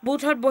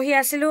বুথত বহি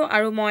আছিলোঁ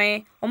আৰু মই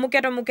অমুকে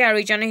তমুকে আৰু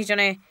ইজনে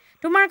সিজনে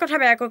তোমাৰ কথা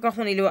বেয়াকৈ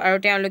শুনিলোঁ আৰু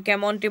তেওঁলোকে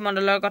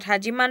মন্ত্ৰীমণ্ডলৰ কথা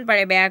যিমান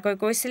পাৰে বেয়াকৈ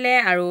কৈছিলে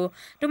আৰু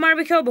তোমাৰ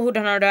বিষয়েও বহুত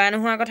ধৰণৰ দয়া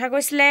নোহোৱা কথা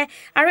কৈছিলে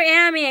আৰু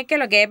এয়া আমি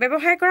একেলগে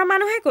ব্যৱসায় কৰা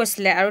মানুহে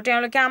কৈছিলে আৰু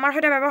তেওঁলোকে আমাৰ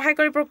সৈতে ব্যৱসায়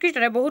কৰি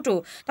প্ৰকৃততে বহুতো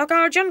টকা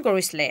অৰ্জন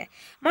কৰিছিলে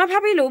মই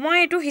ভাবিলোঁ মই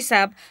এইটো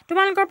হিচাপ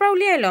তোমালোকৰ পৰা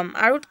উলিয়াই ল'ম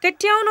আৰু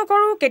কেতিয়াও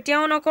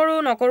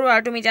নকৰোঁ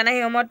আৰু তুমি জানা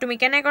সেই সময়ত তুমি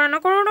কেনে কৰা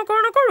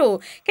নকৰোঁ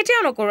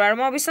কেতিয়াও নকৰোঁ আৰু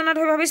মই বিচনাত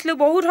হৈ ভাবিছিলোঁ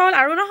বহুত হ'ল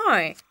আৰু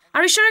নহয়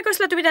আৰু ঈশ্বৰে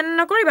কৈছিলে তুমি তেনে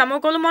নকৰিবা মই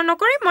ক'লোঁ মই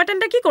নকৰিম মই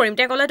তেন্তে কি কৰিম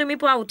তেওঁ ক'লে তুমি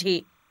পুৱা উঠি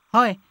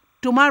হয়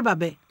তোমাৰ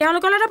বাবে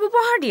তেওঁলোকলৈ এটা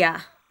উপহাৰ দিয়া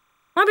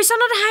মই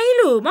বিচনাত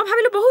হাঁহিলোঁ মই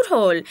ভাবিলোঁ বহুত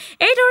হ'ল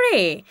এইদৰে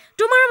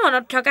তোমাৰ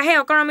মনত থকা সেই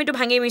অকৰামিটো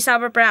ভাঙি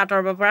মিছাবৰ পৰা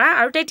আঁতৰাব পৰা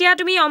আৰু তেতিয়া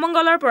তুমি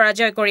অমংগলৰ পৰা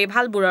জয় কৰি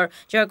ভালবোৰৰ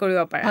জয় কৰিব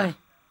পাৰা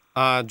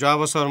যোৱা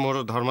বছৰ মোৰ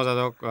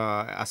ধৰ্মযাজক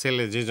আছিল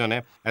যিজনে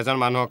এজন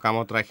মানুহক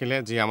কামত ৰাখিলে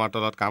যি আমাৰ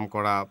তলত কাম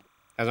কৰা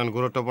এজন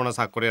গুৰুত্বপূৰ্ণ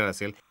চাকৰিয়াৰ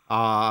আছিল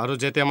আৰু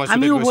যেতিয়া মই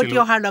আমি উভতি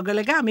অহাৰ লগে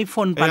লগে আমি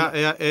ফোন পালোঁ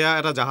এয়া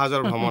এটা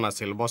জাহাজৰ ভ্ৰমণ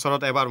আছিল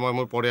বছৰত এবাৰ মই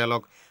মোৰ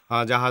পৰিয়ালক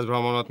জাহাজ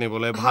ভ্ৰমণত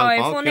নিবলৈ ভাল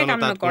পাওঁ কিয়নো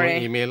তাত কোনো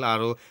ইমেইল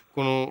আৰু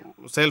কোনো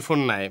চেলফোন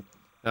নাই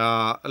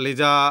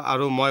লিজা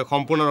আৰু মই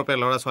সম্পূৰ্ণৰূপে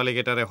ল'ৰা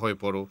ছোৱালীকেইটাৰে হৈ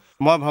পৰোঁ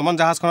মই ভ্ৰমণ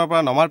জাহাজখনৰ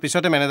পৰা নমাৰ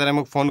পিছতে মেনেজাৰে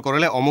মোক ফোন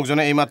কৰিলে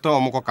অমুকজনে এইমাত্ৰ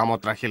অমুকক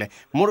কামত ৰাখিলে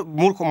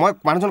মই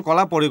মানুহজন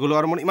কলা পৰি গ'লোঁ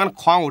আৰু মোৰ ইমান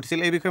খং উঠিছিল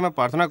এই বিষয়ে মই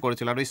প্ৰাৰ্থনা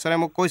কৰিছিলোঁ আৰু ঈশ্বৰে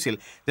মোক কৈছিল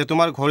যে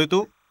তোমাৰ ঘড়ীটো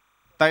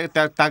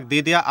তাক দি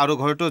দিয়া আৰু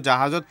ঘৰটো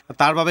জাহাজত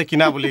তাৰ বাবে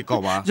কিনা বুলি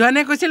ক'বা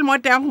জনে কৈছিল মই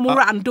তেওঁক মোৰ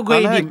আনটো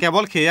গৈ দিম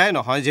কেৱল সেয়াই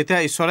নহয় যেতিয়া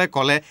ঈশ্বৰে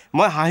ক'লে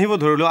মই হাঁহিব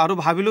ধৰিলোঁ আৰু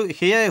ভাবিলোঁ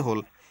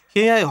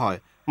সেয়াই হয়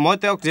মই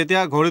তেওঁক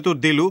যেতিয়া ঘড়ীটো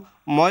দিলোঁ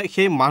মই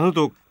সেই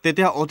মানুহটোক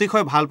তেতিয়া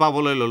অতিশয় ভাল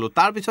পাবলৈ ল'লোঁ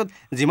তাৰপিছত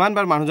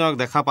যিমানবাৰ মানুহজনক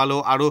দেখা পালোঁ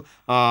আৰু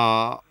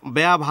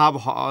বেয়া ভাৱ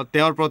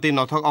তেওঁৰ প্ৰতি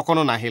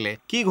অকণো নাহিলে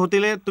কি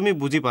ঘটিলে তুমি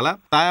বুজি পালা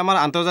তাই আমাৰ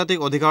আন্তৰ্জাতিক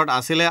অধিকাৰত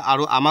আছিলে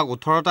আৰু আমাক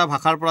 18টা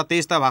ভাষাৰ পৰা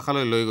 23টা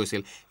ভাষালৈ লৈ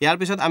গৈছিল ইয়াৰ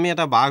পিছত আমি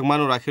এটা বাঘ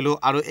মানুহ ৰাখিলোঁ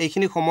আৰু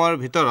এইখিনি সময়ৰ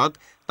ভিতৰত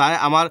তাই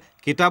আমাৰ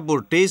কিতাপবোৰ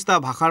 23টা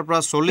ভাষাৰ পৰা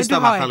 40টা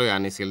ভাষালৈ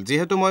আনিছিল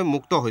যিহেতু মই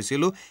মুক্ত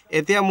হৈছিলোঁ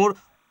এতিয়া মোৰ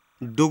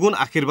দুগুণ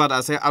আশীৰ্বাদ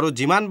আছে আৰু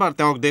যিমানবাৰ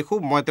তেওঁক দেখোঁ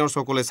মই তেওঁৰ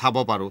চকুলৈ চাব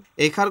পাৰোঁ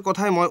এইষাৰ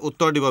কথাই মই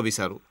উত্তৰ দিব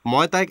বিচাৰোঁ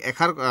মই তাইক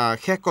এষাৰ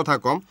শেষ কথা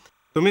ক'ম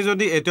তুমি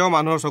যদি এতিয়াও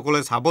মানুহৰ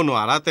চকুলৈ চাব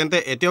নোৱাৰা তেন্তে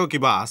এতিয়াও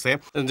কিবা আছে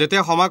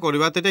যেতিয়া ক্ষমা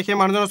কৰিবা তেতিয়া সেই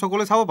মানুহজনৰ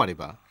চকুলৈ চাব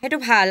পাৰিবা সেইটো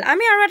ভাল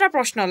আমি আৰু এটা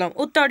প্ৰশ্ন ল'ম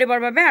উত্তৰ দিবৰ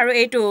বাবে আৰু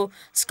এইটো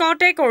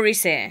স্কটে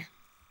কৰিছে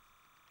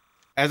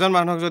এজন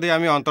মানুহক যদি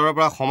আমি অন্তৰৰ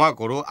পৰা ক্ষমা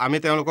কৰোঁ আমি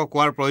তেওঁলোকক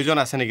কোৱাৰ প্ৰয়োজন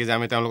আছে নেকি যে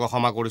আমি তেওঁলোকক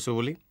ক্ষমা কৰিছোঁ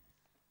বুলি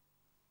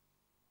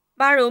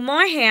বাৰু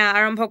মই সেয়া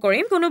আৰম্ভ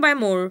কৰিম কোনোবাই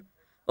মোৰ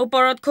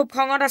ওপৰত খুব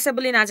খঙত আছে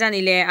বুলি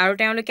নাজানিলে আৰু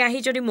তেওঁলোকে আহি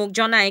যদি মোক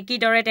জনায়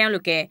কিদৰে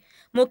তেওঁলোকে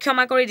মোক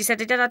ক্ষমা কৰি দিছে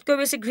তেতিয়া তাতকৈ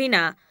বেছি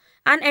ঘৃণা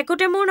আন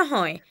একোতে মোৰ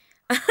নহয়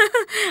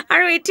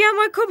আৰু এতিয়া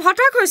মই খুব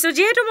হতাশ হৈছোঁ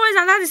যিহেতু মই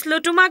জানা দিছিলোঁ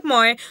তোমাক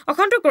মই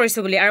অসন্তোষ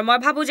কৰিছোঁ বুলি আৰু মই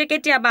ভাবোঁ যে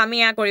কেতিয়াবা আমি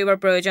এয়া কৰিবৰ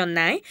প্ৰয়োজন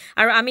নাই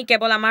আৰু আমি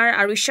কেৱল আমাৰ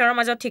আৰু ঈশ্বৰৰ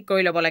মাজত ঠিক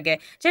কৰি ল'ব লাগে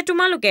যে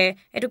তোমালোকে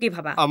এইটো কি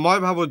ভাবা মই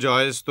ভাবোঁ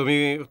জয়ছ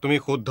তুমি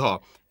শুদ্ধ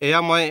এয়া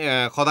মই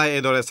সদায়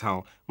এইদৰে চাওঁ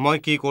মই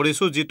কি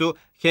কৰিছোঁ যিটো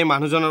সেই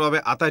মানুহজনৰ বাবে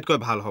আটাইতকৈ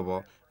ভাল হ'ব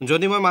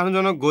যদি মই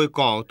মানুহজনক গৈ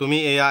কওঁ তুমি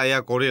এয়া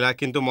কৰিলা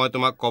কিন্তু মই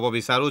তোমাক ক'ব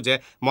বিচাৰোঁ যে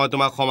মই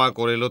তোমাক ক্ষমা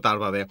কৰিলোঁ তাৰ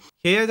বাবে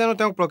সেয়ে জানো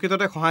তেওঁক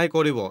প্ৰকৃততে সহায়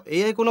কৰিব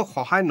এয়াই কোনো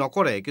সহায়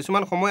নকৰে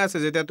কিছুমান সময় আছে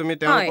যেতিয়া তুমি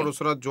তেওঁলোকৰ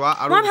ওচৰত যোৱা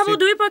আৰু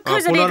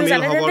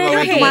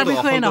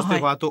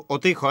হোৱাটো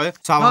অতিশয়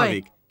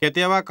স্বাভাৱিক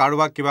কেতিয়াবা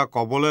কাৰোবাক কিবা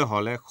ক'বলৈ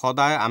হ'লে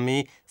সদায় আমি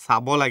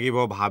চাব লাগিব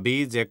ভাবি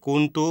যে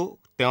কোনটো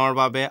তেওঁৰ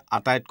বাবে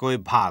আটাইতকৈ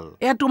ভাল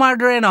এয়া তোমাৰ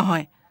দৰে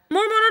নহয়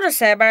মোৰ মনত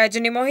আছে এবাৰ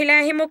এজনী মহিলাই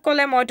আহি মোক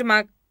ক'লে মই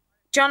তোমাক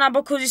জনাব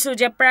খুজিছোঁ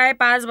যে প্ৰায়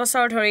 5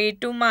 বছৰ ধৰি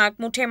তোমাক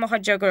মুঠে মই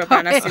সহ্য কৰিব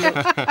পৰা নাছিলোঁ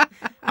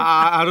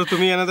আৰু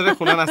তুমি এনেদৰে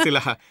শুনা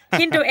নাছিলা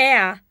কিন্তু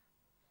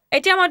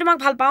এতিয়া মই তোমাক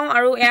ভাল পাওঁ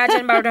আৰু এয়া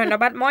যেন বাৰু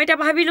ধন্যবাদ মই এতিয়া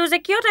ভাবিলোঁ যে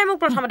কিয় তাই মোক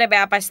প্ৰথমতে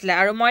বেয়া পাইছিলে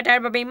আৰু মই তাইৰ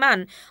বাবে ইমান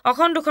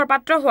অসন্তোষৰ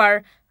পাত্ৰ হোৱাৰ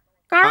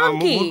কাৰণ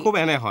কি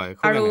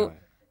আৰু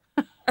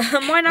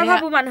মই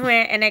নাভাবোঁ মানুহে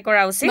এনে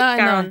কৰা উচিত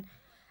কাৰণ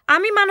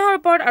আমি মানুহৰ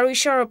ওপৰত আৰু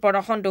ঈশ্বৰৰ ওপৰত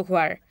অসন্তোষ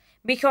হোৱাৰ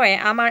বিষয়ে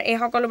আমাৰ এই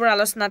সকলোবোৰ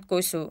আলোচনাত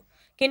কৈছোঁ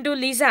কিন্তু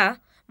লিজা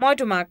মই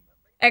তোমাক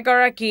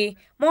এগৰাকী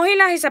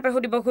মহিলা হিচাপে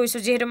সুধিব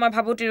খুজিছোঁ যিহেতু মই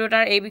ভাবোঁ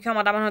তিৰোতাৰ এই বিষয়ে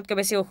মতা মানুহতকৈ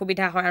বেছি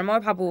অসুবিধা হয় আৰু মই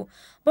ভাবোঁ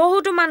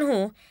বহুতো মানুহ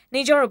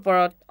নিজৰ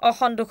ওপৰত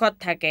অসন্তোষত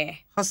থাকে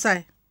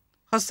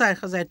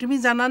সঁচাই তুমি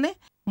জানানে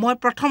মই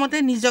প্ৰথমতে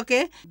নিজকে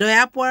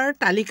দয়া পোৱাৰ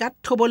তালিকাত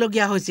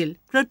থ'বলগীয়া হৈছিল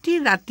প্ৰতি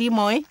ৰাতি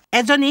মই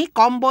এজনী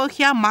কম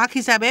বয়সীয়া মাক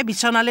হিচাপে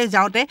বিচনালৈ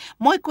যাওঁতে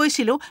মই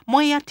কৈছিলোঁ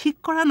মই এয়া ঠিক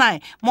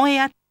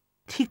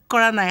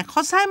কৰা নাই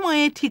সঁচাই মই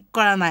ঠিক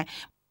কৰা নাই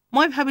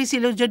মই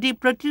ভাবিছিলোঁ যদি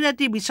প্ৰতি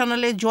ৰাতি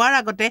বিচনালৈ যোৱাৰ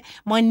আগতে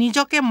মই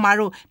নিজকে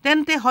মাৰোঁ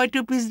তেন্তে হয়তো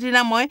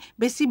পিছদিনা মই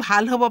বেছি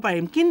ভাল হ'ব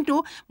পাৰিম কিন্তু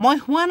মই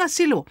হোৱা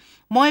নাছিলোঁ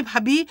মই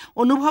ভাবি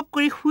অনুভৱ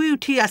কৰি শুই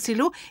উঠি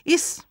আছিলোঁ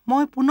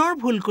মই পুনৰ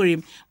ভুল কৰিম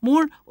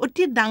মোৰ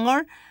অতি ডাঙৰ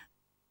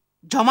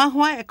জমা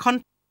হোৱা এখন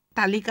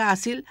তালিকা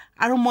আছিল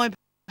আৰু মই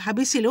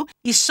ভাবিছিলোঁ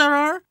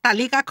ঈশ্বৰৰ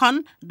তালিকাখন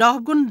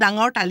 10 গুণ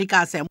ডাঙৰ তালিকা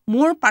আছে।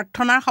 মোৰ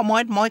প্ৰাৰ্থনাৰ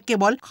সময়ত মই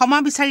কেৱল ক্ষমা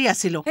বিচাৰি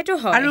আছিলোঁ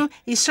আৰু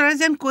ঈশ্বৰে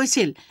যেন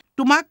কৈছিল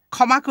তোমাক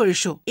ক্ষমা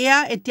কৰিছোঁ, এয়া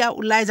এতিয়া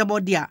ওলাই যাব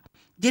দিয়া।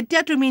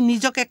 যেতিয়া তুমি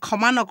নিজকে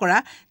ক্ষমা নকৰা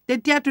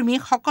তেতিয়া তুমি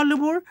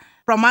সকলোবোৰ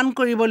প্ৰমাণ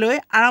কৰিবলৈ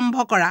আৰম্ভ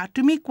কৰা।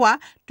 তুমি কোৱা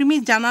তুমি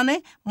জানানে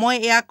মই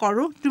এয়া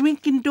কৰোঁ, তুমি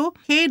কিন্তু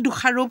সেই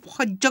দোষাৰোপ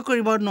সহ্য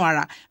কৰিব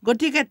নোৱাৰা।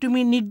 গতিকে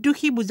তুমি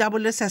নিৰ্দোষী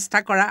বুজাবলৈ চেষ্টা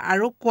কৰা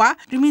আৰু কোৱা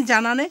তুমি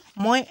জানানে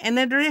মই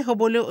এনেদৰে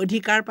হ'বলৈ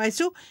অধিকাৰ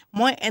পাইছোঁ,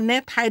 মই এনে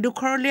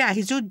ঠাইডোখৰলৈ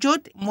আহিছোঁ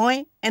য'ত মই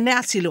এনে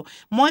আছিলোঁ।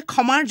 মই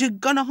ক্ষমাৰ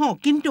যোগ্য নহওঁ,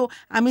 কিন্তু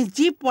আমি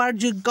যি পোৱাৰ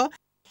যোগ্য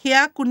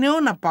সেয়া কোনেও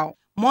নাপাওঁ।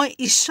 মই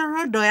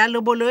ঈশ্বৰৰ দয়া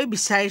ল'বলৈ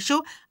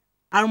বিচাৰিছোঁ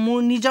আৰু মোৰ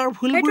নিজৰ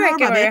ভুলবোৰৰ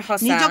বাবে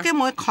নিজকে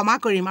মই ক্ষমা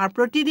কৰিম আৰু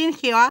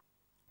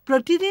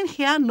প্ৰতিদিন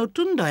সেয়া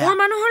নতুন দয়া। মোৰ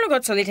মানুহৰ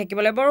লগত চলি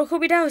থাকিবলৈ বৰ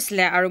অসুবিধা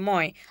হৈছিলে আৰু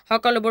মই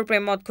সকলোবোৰ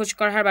প্ৰেমত খোজ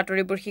কঢ়াৰ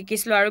বাতৰিবোৰ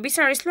শিকিছিলোঁ আৰু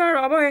বিচাৰিছিলোঁ আৰু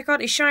অৱশেষত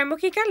ঈশ্বৰে মোক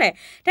শিকালে।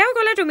 তেওঁ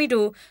ক'লে তুমিতো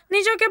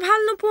নিজকে ভাল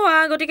নোপোৱা,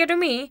 গতিকে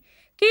তুমি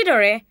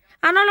কিদৰে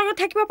আনৰ লগত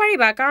থাকিব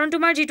পাৰিবা, কাৰণ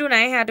তোমাৰ যিটো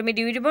নাই সেয়া তুমি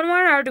দি দিব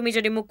নোৱাৰা। আৰু তুমি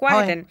যদি মোক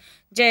কোৱাহেঁতেন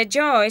যে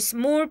জয়ছ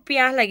মোৰ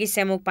পিয়াহ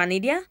লাগিছে মোক পানী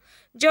দিয়া,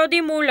 যদি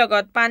মোৰ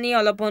লগত পানী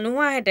অলপো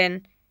নোহোৱাহেঁতেন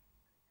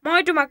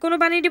মই তোমাক কোনো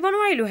পানী দিব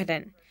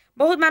নোৱাৰিলোহেঁতেন।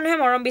 বহুত মানুহে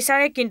মৰম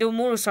বিচাৰে, কিন্তু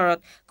মোৰ ওচৰত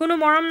কোনো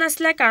মৰম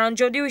নাছিলে, কাৰণ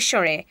যদিও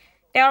ঈশ্বৰে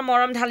তেওঁৰ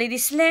মৰম ঢালি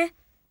দিছিলে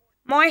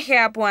মই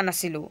সেয়া পোৱা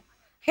নাছিলোঁ।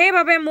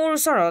 সেইবাবে মোৰ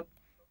ওচৰত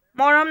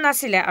মৰম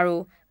নাছিলে আৰু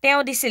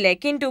তেওঁ দিছিলে,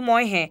 কিন্তু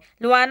মইহে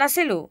লোৱা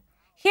নাছিলোঁ।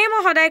 সেয়ে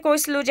মই সদায়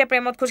কৈছিলোঁ যে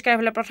প্ৰেমত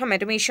খোজকাঢ়িবলৈ প্ৰথমে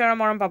তুমি ঈশ্বৰৰ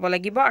মৰম পাব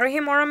লাগিব আৰু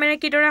সেই মৰমেৰে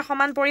কিদৰে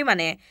সমান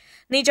পৰিমাণে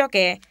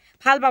নিজকে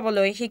ভাল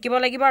পাবলৈ শিকিব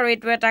লাগিব। আৰু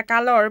এইটো এটা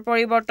কালৰ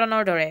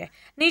পৰিৱৰ্তনৰ দৰে।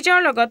 নিজৰ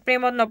লগত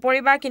প্ৰেমত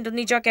নপৰিবা, কিন্তু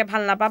নিজকে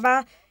ভাল নাপাবা,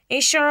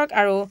 ঈশ্বৰক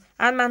আৰু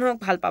আন মানুহক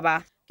ভাল পাবা।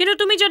 কিন্তু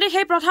তুমি যদি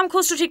সেই প্ৰথম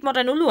খোজটো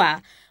ঠিকমতে নোলোৱা,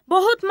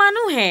 বহুত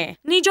মানুহে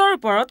নিজৰ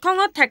ওপৰত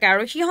খঙত থাকে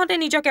আৰু সিহঁতে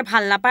নিজকে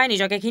ভাল নাপায়,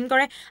 নিজকে ঘিণ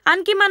কৰে,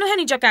 আনকি মানুহে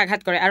নিজকে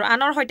আঘাত কৰে আৰু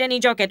আনৰ সৈতে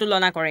নিজকে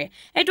তুলনা কৰে।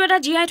 এইটো এটা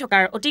জীয়াই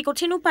থকাৰ অতি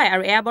কঠিন উপায়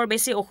আৰু এয়া বৰ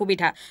বেছি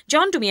অসুবিধা।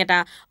 জন তুমি এটা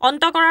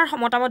অন্ত কৰাৰ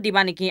মতামত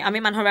দিবা নেকি আমি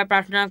মানুহৰ বাবে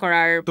প্ৰাৰ্থনা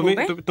কৰাৰ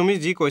পূৰ্বে? তুমি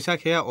যি কৈছা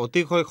সেয়া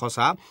অতিশয়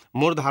সঁচা।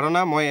 মোৰ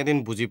ধাৰণা মই এদিন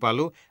বুজি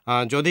পালোঁ,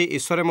 যদি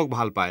ঈশ্বৰে মোক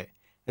ভাল পায়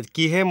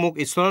কিহে মোক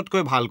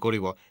ঈশ্বৰতকৈ ভাল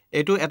কৰিব।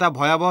 এইটো এটা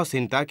ভয়াৱহ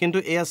চিন্তা, কিন্তু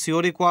এয়া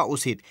চিঞৰি কোৱা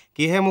উচিত,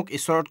 কিহে মোক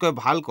ঈশ্বৰতকৈ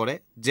ভাল কৰে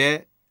যে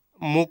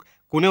মোক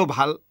কোনেও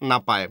ভাল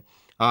নাপায়।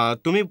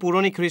 তুমি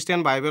পুৰণি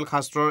খ্ৰীষ্টিয়ান বাইবেল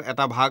শাস্ত্ৰৰ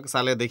এটা ভাগ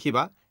চালে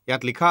দেখিবা,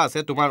 ইয়াত লিখা আছে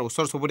তোমাৰ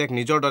ওচৰ চুবুৰীয়াক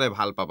নিজৰ দৰে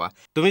ভাল পাবা।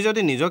 তুমি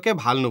যদি নিজকে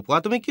ভাল নোপোৱা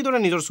তুমি কিদৰে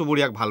নিজৰ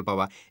চুবুৰীয়াক ভাল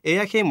পাবা?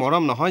 এয়া সেই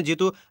মৰম নহয়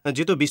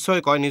যিটো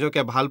বিশ্বই কয়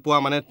নিজকে ভাল পোৱা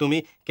মানে তুমি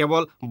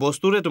কেৱল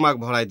বস্তুৰে তোমাক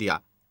ভৰাই দিয়া।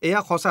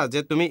 এয়া সঁচা যে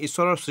তুমি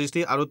ঈশ্বৰৰ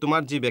সৃষ্টি আৰু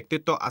তোমাৰ যি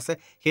ব্যক্তিত্ব আছে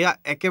সেয়া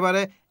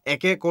একেবাৰে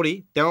একে কৰি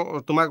তেওঁ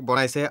তোমাক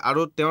বনাইছে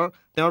আৰু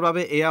তেওঁৰ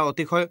বাবে এয়া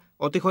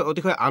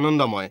অতিশয়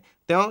আনন্দময়।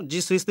 তেওঁ যি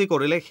সৃষ্টি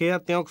কৰিলে সেয়া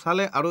তেওঁক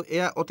চালে আৰু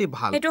এয়া অতি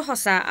ভাল। সেইটো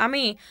সঁচা।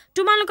 আমি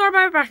তোমালোকৰ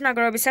বাবে প্ৰাৰ্থনা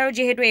কৰিব বিচাৰোঁ,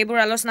 যিহেতু এইবোৰ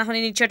আলোচনা শুনি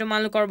নিশ্চয়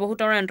তোমালোকৰ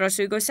বহুতৰ অন্তৰ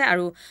চুই গৈছে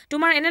আৰু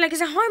তোমাৰ এনে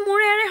লাগিছে হয় মোৰ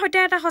ইয়াৰে সৈতে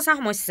এটা সঁচা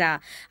সমস্যা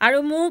আৰু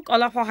মোক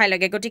অলপ সহায়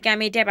লাগে। গতিকে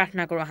আমি এতিয়া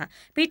প্ৰাৰ্থনা কৰোঁ আহা।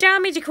 পিতা,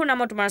 আমি যিখোৰ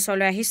নামত তোমাৰ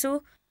ওচৰলৈ আহিছোঁ,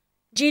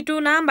 যিটো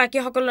নাম বাকী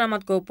সকলো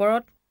নামতকৈ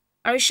ওপৰত,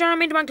 আৰু ঈশ্বৰ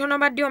আমি তোমাক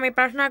ধন্যবাদ দিওঁ। আমি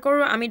প্ৰাৰ্থনা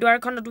কৰোঁ আমি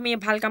দুৱাৰখন তুমি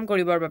ভাল কাম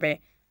কৰিবৰ বাবে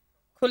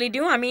খুলি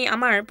দিওঁ। আমি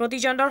আমাৰ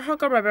প্ৰতিজন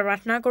দৰ্শকৰ বাবে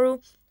প্ৰাৰ্থনা কৰোঁ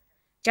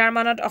যাৰ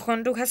মনত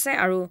অসন্তোষ আছে,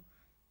 আৰু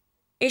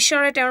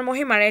ঈশ্বৰে তেওঁৰ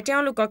মহিমাৰে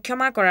তেওঁলোকক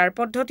ক্ষমা কৰাৰ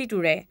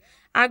পদ্ধতিটোৰে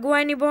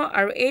আগুৱাই নিব।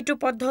 আৰু এইটো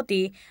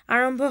পদ্ধতি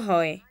আৰম্ভ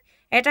হয়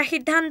এটা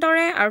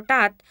সিদ্ধান্তৰে, আৰু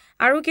তাত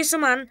আৰু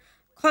কিছুমান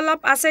খলপ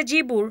আছে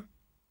যিবোৰ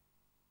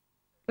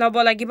ল'ব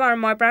লাগিব। আৰু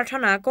মই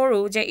প্ৰাৰ্থনা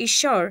কৰোঁ যে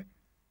ঈশ্বৰ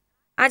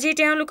আজি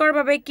তেওঁলোকৰ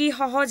বাবে কি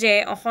সহজে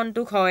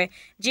অসন্তোষ হয়,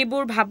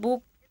 যিবোৰ ভাবুক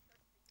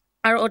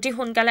আৰু অতি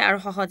সোনকালে আৰু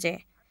সহজে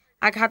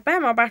আঘাত পায়।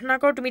 মই প্ৰাৰ্থনা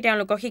কৰোঁ তুমি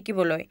তেওঁলোকক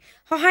শিকিবলৈ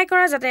সহায়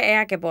কৰা, যাতে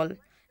এয়া কেৱল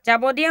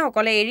যাব দিয়ে,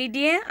 সকলে এৰি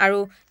দিয়ে আৰু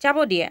যাব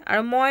দিয়ে।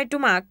 আৰু মই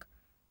তোমাক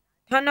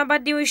ধন্যবাদ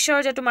দিওঁ ঈশ্বৰ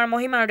যে তোমাৰ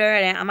মহিমাৰ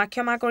দয়াৰে আমাক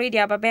ক্ষমা কৰি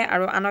দিয়াৰ বাবে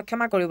আৰু আনক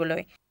ক্ষমা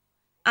কৰিবলৈ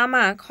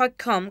আমাক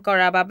সক্ষম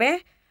কৰাৰ বাবে,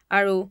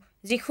 আৰু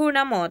যীশুৰ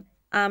নামত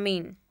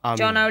আমিন।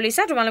 জন আৰু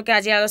লিছা, তোমালোকে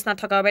আজি আলোচনাত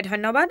থকাৰ বাবে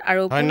ধন্যবাদ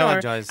আৰু পুনৰ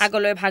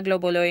আগলৈ ভাগ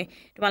ল'বলৈ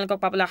তোমালোকক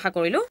পাবলৈ আশা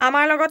কৰিলোঁ।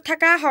 আমাৰ লগত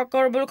থকা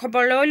সকলোবোৰ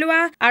খবৰ লৈ লোৱা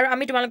আৰু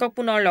আমি তোমালোকক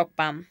পুনৰ লগ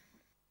পাম।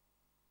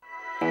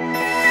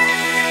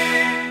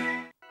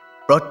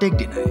 প্ৰত্যেক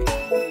দিনাই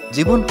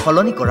জীৱন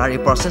সলনি কৰাৰ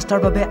এই প্ৰচেষ্টাৰ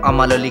বাবে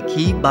আমালৈ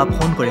লিখি বা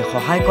ফোন কৰি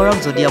সহায় কৰক।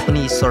 যদি আপুনি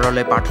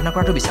ঈশ্বৰলৈ প্ৰাৰ্থনা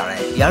কৰাটো বিচাৰে,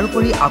 ইয়াৰ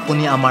উপৰি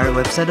আপুনি আমাৰ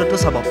ৱেবছাইটতো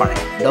চাব পাৰে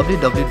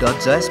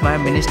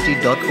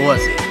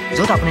www.joycemayerministry.org,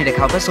 য'ত আপুনি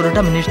দেখা পাব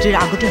 14টা মিনিষ্ট্ৰীৰ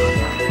আগতে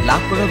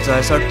লাভ কৰক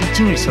জয়ছৰ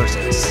teaching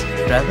resources,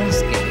 travel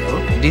schedule,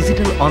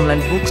 digital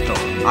online book store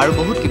আৰু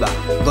বহুত কিবা।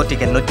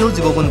 গতিকে নতুন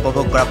জীৱন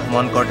উপভোগ কৰা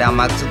ভ্ৰমণ কৰোঁতে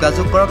আমাক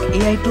যোগাযোগ কৰক।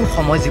 এয়াইতো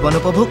সময় জীৱন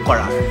উপভোগ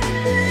কৰাৰ।